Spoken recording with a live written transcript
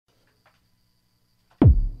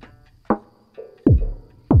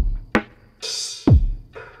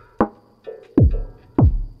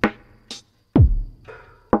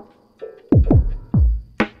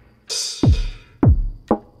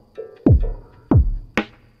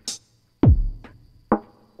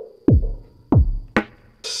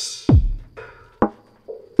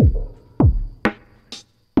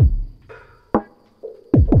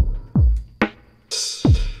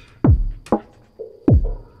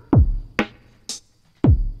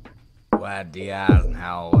Dwight D.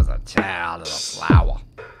 Eisenhower was a child of the flower.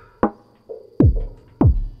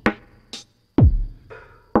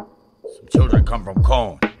 Some children come from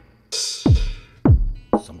corn.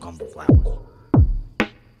 Some come from flowers.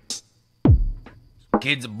 Some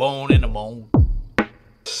kids are born in the morning.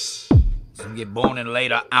 Some get born in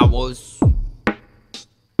later hours. They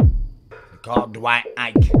called Dwight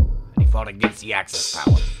Ike, and he fought against the Axis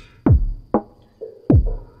powers.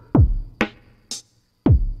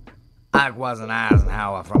 Ike was an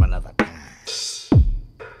Eisenhower from another time.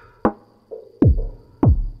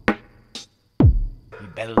 He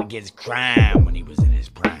battled against crime when he was in his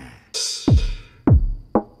prime.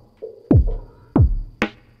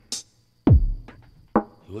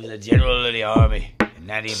 He was a general of the army in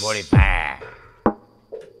 1945.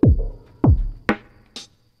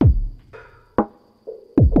 I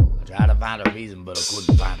tried to find a reason, but I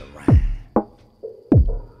couldn't find a rhyme.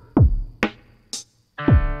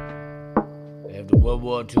 After World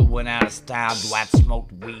War II went out of style, Dwight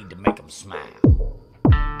smoked weed to make him smile.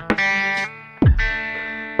 I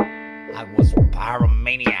was a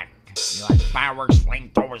pyromaniac. You like fireworks,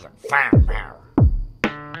 flamethrowers, and firepower.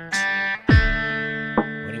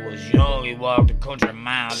 When he was young, he walked a country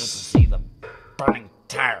mile just to see the burning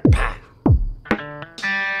tire pile.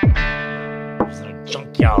 He was in a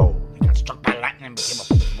junkyard. He got struck by lightning and became a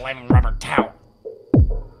flaming rubber tower.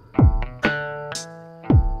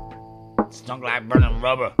 Stunk like burning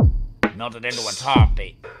rubber, melted into a tar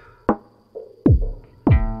pit.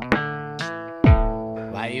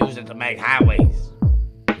 I used it to make highways,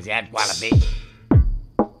 because he had quite a bit.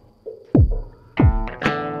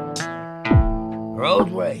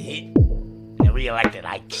 Roads were a hit, and they re-elected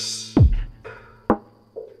Ike.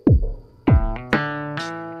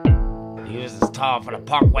 He used his tar for the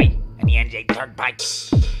parkway and the NJ turnpike.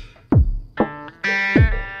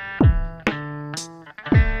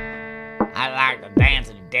 I like to dance,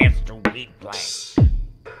 and he danced through wheat plants. He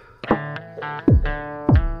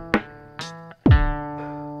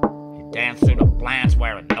danced through the plants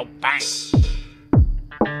wearing no pants.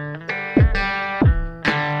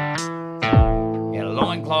 He had a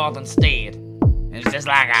loincloth instead, and it's just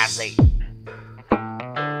like I said.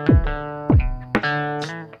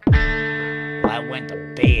 I went to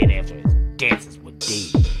bed after his dances were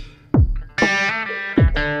dead.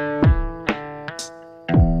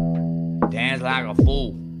 Danced like a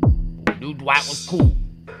fool, but we knew Dwight was cool.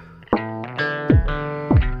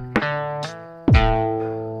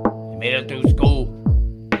 He made it through school,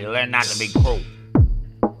 and he learned not to be cruel.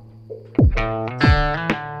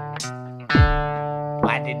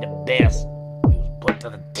 Dwight did the best, he was put to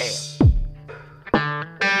the test.